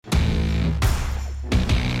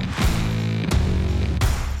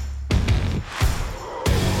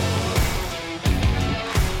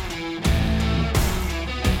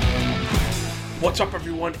What's up,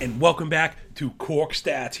 everyone, and welcome back to Cork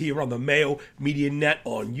Stats here on the Mayo Media Net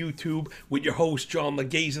on YouTube with your host, John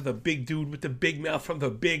Legaza, the big dude with the big mouth from the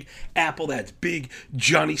Big Apple. That's Big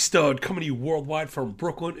Johnny Stud, coming to you worldwide from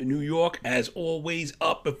Brooklyn and New York, as always,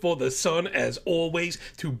 up before the sun, as always,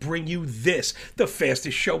 to bring you this, the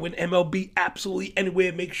fastest show in MLB absolutely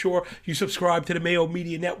anywhere. Make sure you subscribe to the Mayo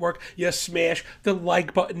Media Network. You smash the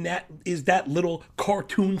like button. That is that little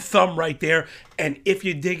cartoon thumb right there. And if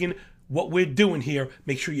you're digging what we're doing here,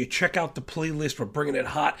 make sure you check out the playlist. We're bringing it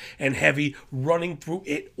hot and heavy, running through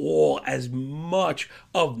it all, as much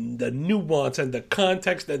of the nuance and the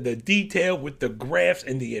context and the detail with the graphs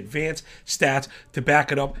and the advanced stats to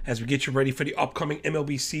back it up as we get you ready for the upcoming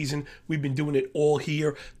MLB season. We've been doing it all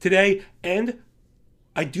here today, and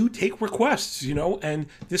I do take requests, and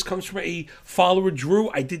this comes from a follower, Drew.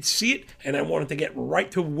 I did see it, and I wanted to get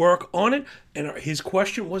right to work on it. And his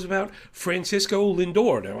question was about Francisco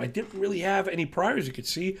Lindor. Now, I didn't really have any priors. You could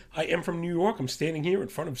see I am from New York. I'm standing here in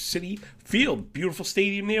front of Citi Field. Beautiful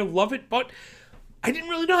stadium there. Love it. But I didn't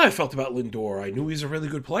really know how I felt about Lindor. I knew he's a really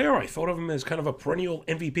good player. I thought of him as kind of a perennial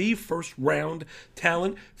MVP, first-round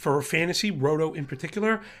talent for fantasy, Roto in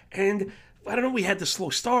particular. And I don't know, we had the slow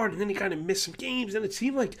start, and then he kind of missed some games, and it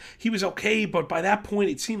seemed like he was okay, but by that point,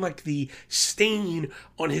 it seemed like the stain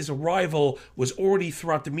on his arrival was already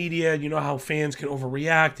throughout the media. You know how fans can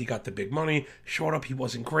overreact. He got the big money, showed up, he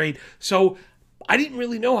wasn't great. So I didn't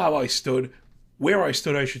really know where I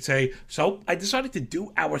stood, I should say. So I decided to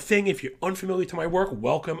do our thing. If you're unfamiliar to my work,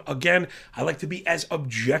 welcome again. I like to be as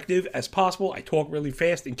objective as possible. I talk really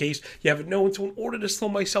fast in case you haven't known. So in order to slow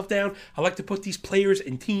myself down, I like to put these players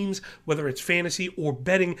and teams, whether it's fantasy or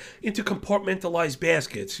betting, into compartmentalized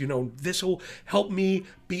baskets. This will help me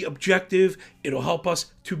be objective. It'll help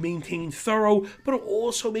us to maintain thorough, but it'll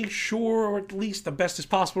also make sure, or at least the best as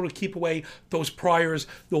possible, to keep away those priors,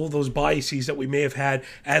 all those biases that we may have had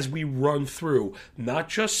as we run through not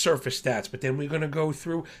just surface stats, but then we're going to go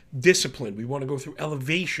through discipline. We want to go through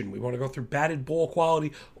elevation. We want to go through batted ball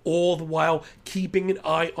quality, all the while keeping an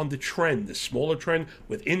eye on the trend, the smaller trend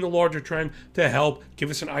within the larger trend, to help give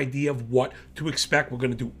us an idea of what to expect. We're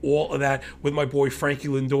going to do all of that with my boy Frankie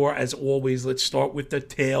Lindor. As always, let's start with the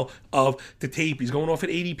tail of the tape. He's going off at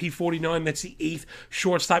ADP 49. That's the 8th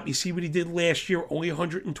shortstop. You see what he did last year, only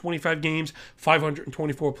 125 games,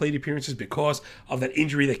 524 plate appearances because of that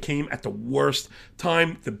injury that came at the worst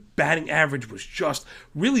time. The batting average was just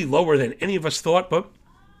really lower than any of us thought, but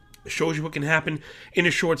it shows you what can happen in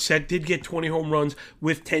a short set. Did get 20 home runs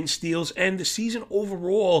with 10 steals, and the season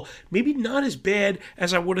overall, maybe not as bad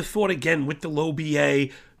as I would have thought. Again, with the low BA,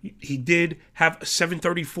 he did have a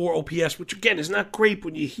 734 OPS, which again is not great.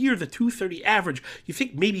 When you hear the 230 average, you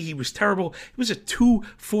think maybe he was terrible. It was a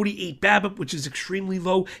 248 BABIP, which is extremely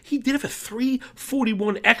low. He did have a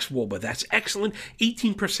 341 xWOBA. That's excellent.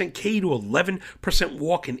 18% K to 11%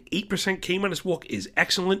 walk, and 8% K minus walk is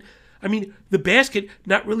excellent. I mean, the basket,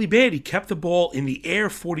 not really bad. He kept the ball in the air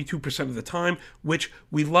 42% of the time, which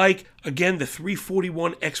we like. Again, the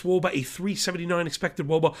 341 xWOBA, a 379 expected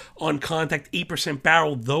WOBA on contact, 8%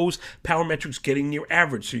 barrel. Those power metrics getting near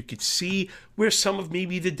average. So you could see where some of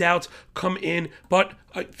maybe the doubts come in. But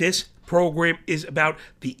this program is about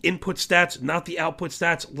the input stats, not the output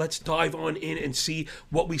stats. Let's dive on in and see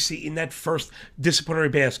what we see in that first disciplinary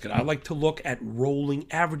basket. I like to look at rolling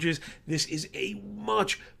averages. This is a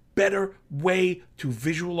much better way to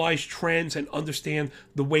visualize trends and understand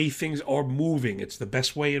the way things are moving. It's the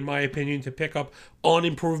best way, in my opinion, to pick up on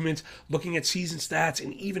improvements. Looking at season stats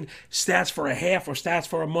and even stats for a half or stats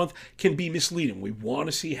for a month can be misleading. We want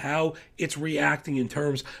to see how it's reacting in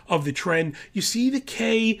terms of the trend. You see the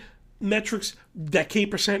K metrics, that K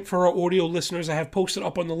percent for our audio listeners I have posted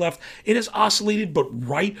up on the left. It has oscillated, but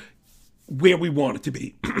right where we want it to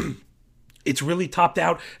be. It's really topped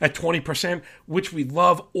out at 20%, which we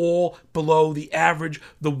love, all below the average.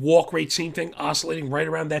 The walk rate, same thing, oscillating right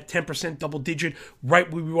around that 10% double digit,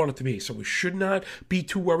 right where we want it to be. So we should not be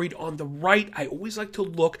too worried on the right. I always like to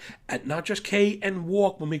look at not just K and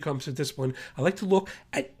walk when it comes to discipline. I like to look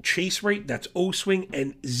at chase rate, that's O swing,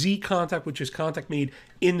 and Z contact, which is contact made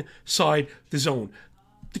inside the zone.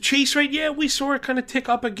 The chase rate, yeah, we saw it kind of tick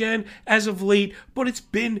up again as of late, but it's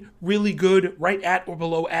been really good, right at or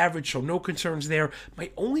below average, so no concerns there.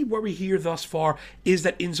 My only worry here thus far is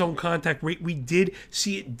that in-zone contact rate. We did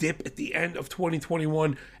see it dip at the end of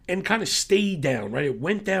 2021 and kind of stayed down, right? It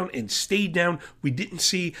went down and stayed down. We didn't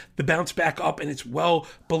see the bounce back up, and it's well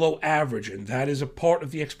below average, and that is a part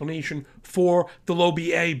of the explanation for the low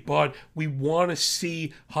BA, but we want to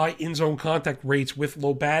see high in-zone contact rates with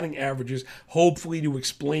low batting averages, hopefully to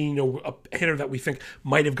explain explain, a hitter that we think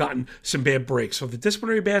might have gotten some bad breaks. So the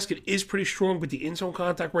disciplinary basket is pretty strong with the in-zone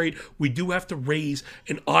contact rate. We do have to raise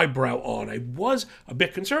an eyebrow on. I was a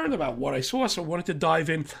bit concerned about what I saw, so I wanted to dive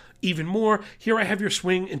in even more. Here I have your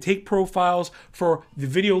swing and take profiles. For the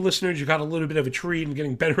video listeners, you got a little bit of a treat and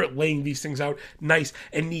getting better at laying these things out nice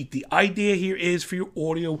and neat. The idea here is for your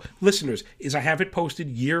audio listeners is I have it posted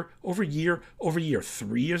year over year over year,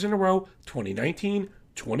 3 years in a row, 2019,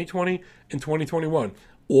 2020, and 2021.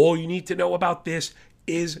 All you need to know about this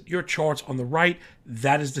is your charts on the right.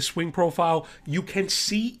 That is the swing profile. You can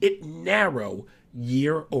see it narrow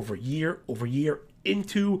year over year over year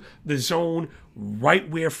into the zone right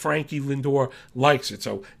where Frankie Lindor likes it.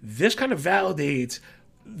 So this kind of validates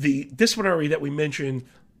the disciplinary that we mentioned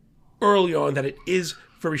early on, that it is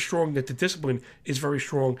very strong, that the discipline is very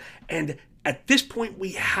strong. And at this point,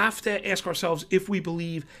 we have to ask ourselves if we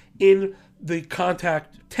believe in the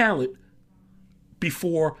contact talent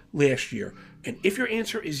before last year. And if your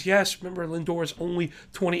answer is yes, remember Lindor is only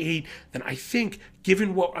 28, then I think,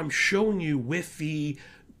 given what I'm showing you with the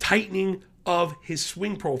tightening of his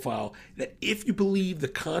swing profile, that if you believe the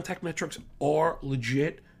contact metrics are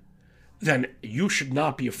legit, then you should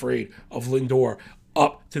not be afraid of Lindor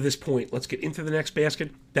up to this point. Let's get into the next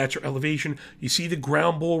basket. That's your elevation. You see the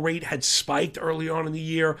ground ball rate had spiked early on in the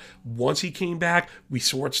year. Once he came back, we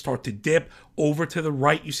saw it start to dip. Over to the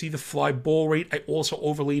right, you see the fly ball rate. I also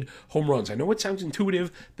overlaid home runs. I know it sounds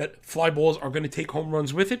intuitive that fly balls are going to take home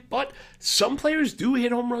runs with it, but some players do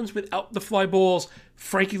hit home runs without the fly balls.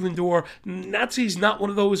 Frankie Lindor, not say he's not one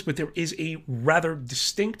of those, but there is a rather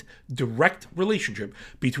distinct, direct relationship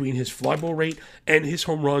between his fly ball rate and his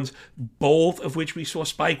home runs, both of which we saw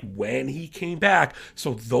spike when he came back.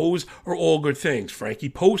 So those are all good things. Frankie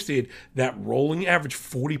posted that rolling average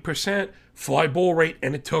 40% fly ball rate,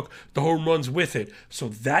 and it took the home runs with it. So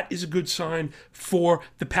that is a good sign for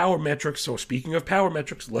the power metrics. So speaking of power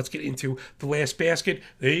metrics, let's get into the last basket.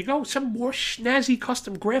 There you go. Some more snazzy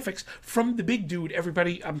custom graphics from the big dude.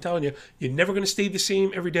 Everybody, I'm telling you, you're never going to stay the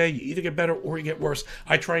same every day. You either get better or you get worse.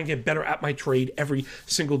 I try and get better at my trade every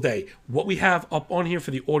single day. What we have up on here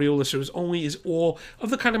for the audio listeners only is all of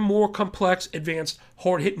the kind of more complex, advanced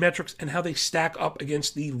hard hit metrics and how they stack up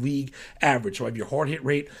against the league average. So I have your hard hit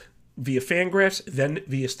rate via Fangraphs, then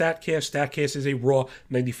via StatCast. StatCast is a raw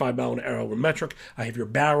 95-mile-an-hour metric. I have your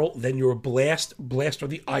barrel, then your blast. Blast are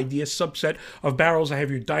the idea subset of barrels. I have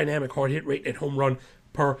your dynamic hard hit rate and home run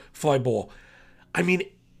per fly ball. I mean,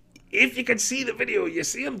 if you could see the video, you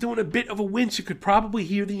see I'm doing a bit of a wince. You could probably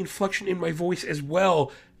hear the inflection in my voice as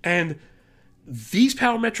well. And these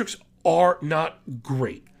power metrics are not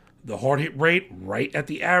great. The hard hit rate right at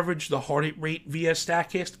the average. The hard hit rate via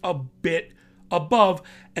StatCast a bit above,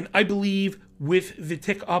 and I believe with the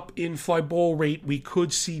tick up in fly ball rate, we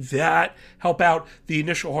could see that help out the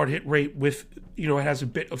initial hard hit rate with, it has a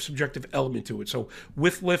bit of subjective element to it. So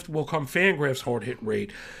with lift will come Fangraphs hard hit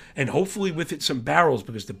rate, and hopefully with it some barrels,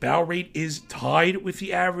 because the barrel rate is tied with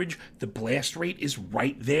the average. The blast rate is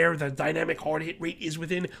right there. The dynamic hard hit rate is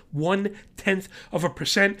within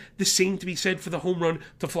 0.1%. The same to be said for the home run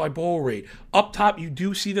to fly ball rate. Up top, you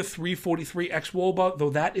do see the 343 xwOBA, though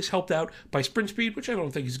that is helped out by sprint speed, which I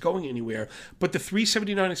don't think is going anywhere. But the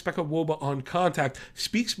 379 expected wOBA on contact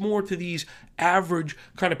speaks more to these average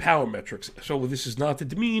kind of power metrics. So this is not to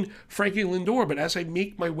demean Frankie Lindor, but as I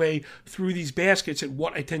make my way through these baskets and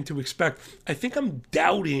what I tend to expect, I think I'm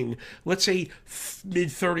doubting, let's say,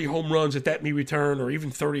 mid-30 home runs that may return, or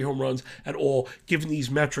even 30 home runs at all, given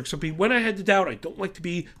these metrics. So when I had to doubt, I don't like to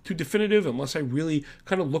be too definitive unless I really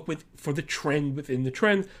kind of look for the trend within the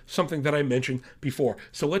trend, something that I mentioned before.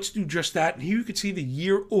 So let's do just that. And here you can see the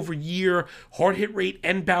year-over-year hard hit rate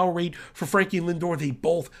and barrel rate for Frankie Lindor. They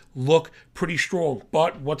both look pretty strong.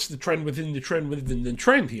 But what's the trend within the trend within the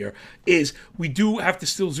trend here is we do have to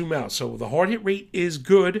still zoom out. So the hard hit rate is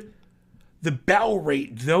good. The barrel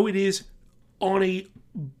rate, though it is on a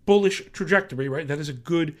bullish trajectory, right? That is a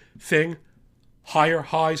good thing. Higher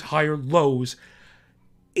highs, higher lows.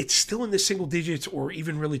 It's still in the single digits or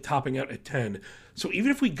even really topping out at 10. So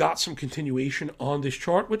even if we got some continuation on this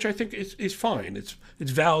chart, which I think is fine, it's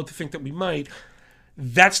valid to think that we might,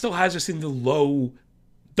 that still has us in the low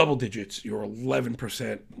double digits. Your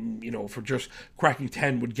 11%, for just cracking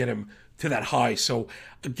 10 would get him to that high. So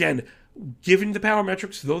again, given the power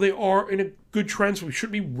metrics, though they are in a good trends. We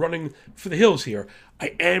should be running for the hills here.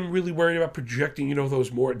 I am really worried about projecting,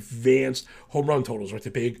 those more advanced home run totals, right? The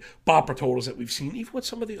big bopper totals that we've seen, even with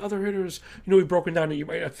some of the other hitters, we've broken down that you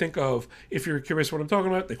might not think of. If you're curious what I'm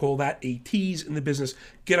talking about, they call that a tease in the business.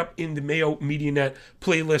 Get up in the Mayo Media Net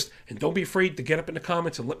playlist, and don't be afraid to get up in the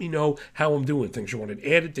comments and let me know how I'm doing. Things you wanted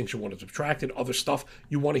added, things you wanted subtracted, other stuff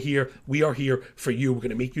you want to hear. We are here for you. We're going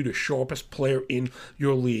to make you the sharpest player in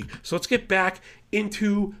your league. So let's get back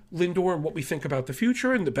into Lindor and what we think about the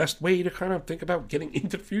future. And the best way to kind of think about getting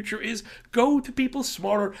into the future is go to people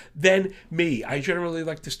smarter than me. I generally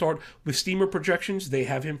like to start with Steamer projections. They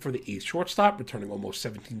have him for the eighth shortstop, returning almost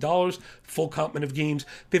 $17, full complement of games.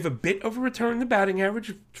 They have a bit of a return in the batting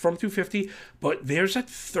average from 250, but there's at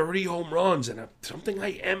 30 home runs, and something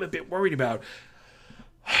I am a bit worried about.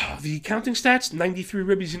 The counting stats, 93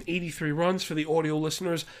 ribbies and 83 runs for the audio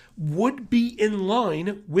listeners, would be in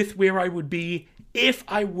line with where I would be if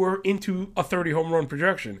I were into a 30 home run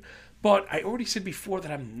projection. But I already said before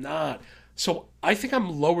that I'm not. So I think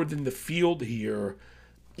I'm lower than the field here.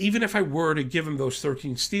 Even if I were to give him those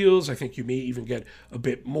 13 steals, I think you may even get a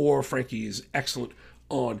bit more. Frankie is excellent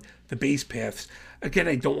on the base paths. Again,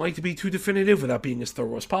 I don't like to be too definitive without being as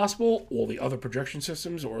thorough as possible. All the other projection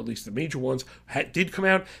systems, or at least the major ones, did come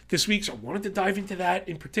out this week, so I wanted to dive into that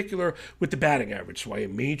in particular with the batting average. So I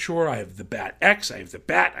made sure I have the Bat X, I have the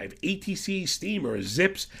Bat, I have ATC, Steamer,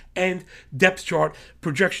 Zips, and Depth Chart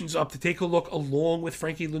projections up to take a look along with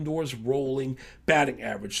Frankie Lindor's rolling batting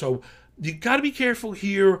average. So you got to be careful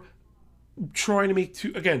here trying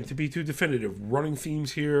to to be too definitive. Running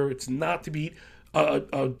themes here, it's not to beat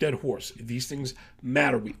a dead horse. These things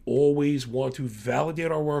matter. We always want to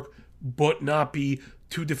validate our work, but not be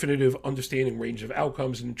too definitive, understanding range of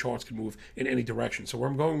outcomes, and charts can move in any direction. So where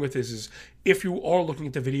I'm going with this is, if you are looking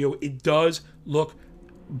at the video, it does look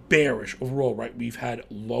bearish overall, right? We've had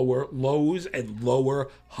lower lows and lower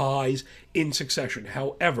highs in succession.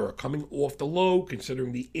 However, coming off the low,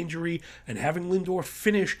 considering the injury, and having Lindor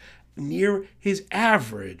finish near his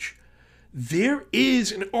average, there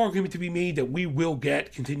is an argument to be made that we will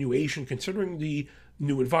get continuation, considering the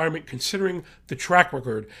new environment, considering the track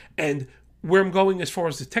record. And where I'm going as far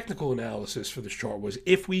as the technical analysis for this chart was,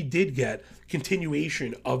 if we did get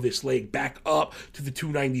continuation of this leg back up to the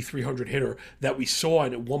 290, 300 hitter that we saw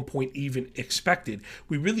and at one point even expected,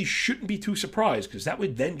 we really shouldn't be too surprised, because that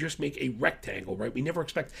would then just make a rectangle, right? We never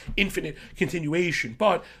expect infinite continuation.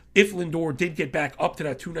 But if Lindor did get back up to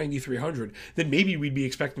that 290, 300, then maybe we'd be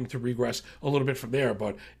expecting to regress a little bit from there.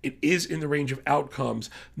 But it is in the range of outcomes.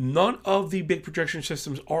 None of the big projection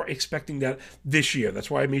systems are expecting that this year.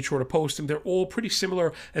 That's why I made sure to post them. They're all pretty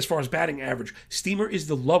similar as far as batting average. Steamer is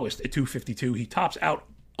the lowest at 252. He tops out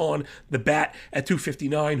on the Bat at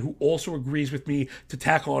 259, who also agrees with me to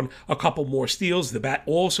tack on a couple more steals. The Bat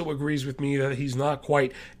also agrees with me that he's not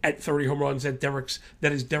quite at 30 home runs. That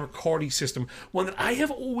is Derek Carty's system, one that I have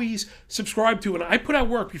always subscribed to, and I put out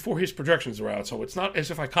work before his projections are out, so it's not as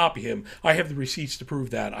if I copy him. I have the receipts to prove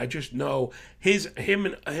that. I just know him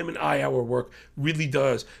and I, our work really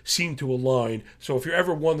does seem to align. So if you're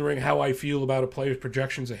ever wondering how I feel about a player's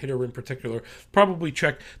projections, a hitter in particular, probably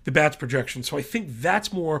check the Bat's projections. So I think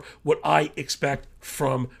that's more what I expect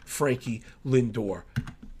from Frankie Lindor.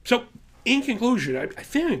 So, in conclusion, I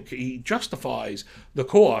think he justifies the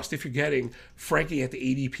cost if you're getting Frankie at the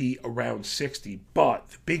ADP around 60. But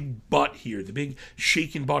the big but here, the big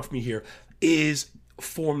shaking but for me here, is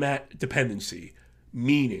format dependency.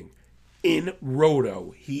 Meaning, in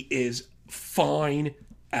Roto, he is fine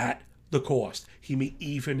at the cost. He may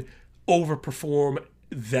even overperform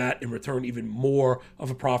that and return even more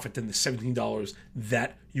of a profit than the $17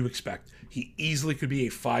 that you expect. He easily could be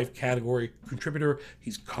a 5-category contributor.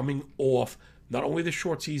 He's coming off not only the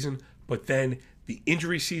short season, but then the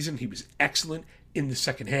injury season. He was excellent in the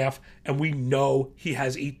second half, and we know he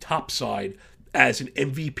has a top side as an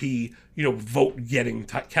MVP, vote-getting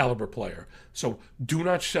caliber player. So do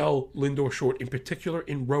not sell Lindor short, in particular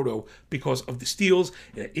in Roto, because of the steals.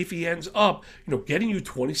 And if he ends up, getting you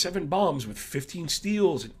 27 bombs with 15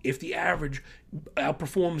 steals, and if the average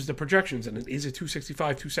outperforms the projections and it is a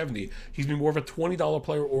 265, 270, he's been more of a $20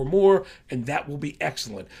 player or more, and that will be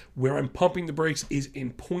excellent. Where I'm pumping the brakes is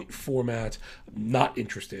in point format. I'm not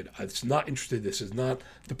interested. It's not interested. This is not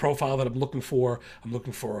the profile that I'm looking for. I'm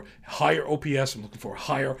looking for higher OPS. I'm looking for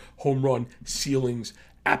higher home run ceilings,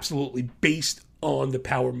 absolutely based on the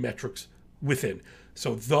power metrics within.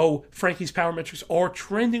 So though Frankie's power metrics are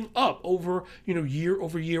trending up over, year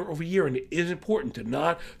over year over year, and it is important to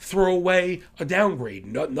not throw away a downgrade.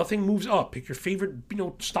 Nothing moves up. Pick your favorite,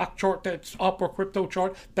 stock chart that's up or crypto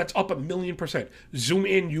chart that's up 1,000,000%. Zoom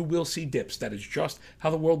in, you will see dips. That is just how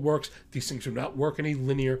the world works. These things do not work in a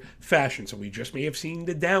linear fashion. So we just may have seen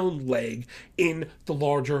the down leg in the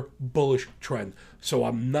larger bullish trend. So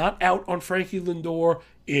I'm not out on Frankie Lindor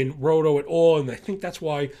in Roto at all, and I think that's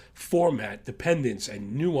why format, dependence,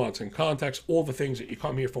 and nuance and context, all the things that you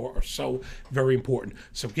come here for, are so very important.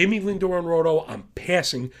 So give me Lindor and Roto. I'm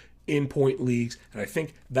passing in point leagues, and I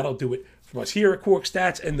think that'll do it from us here at Cork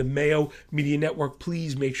Stats and the Mayo Media Network.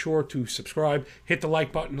 Please make sure to subscribe, hit the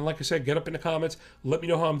like button, and like I said, get up in the comments, let me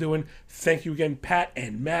know how I'm doing. Thank you again, Pat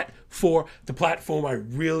and Matt, for the platform. I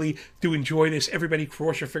really do enjoy this. Everybody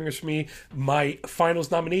cross your fingers for me. My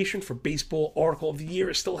finals nomination for Baseball Article of the Year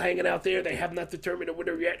is still hanging out there. They have not determined a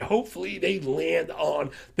winner yet. Hopefully they land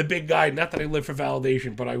on the big guy. Not that I live for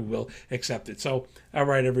validation, but I will accept it. So, all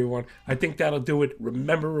right, everyone. I think that'll do it.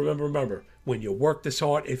 Remember, when you work this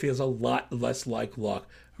hard, it feels a lot less like luck.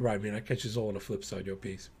 All right, man. I catch you all on the flip side. Yo,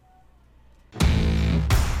 peace.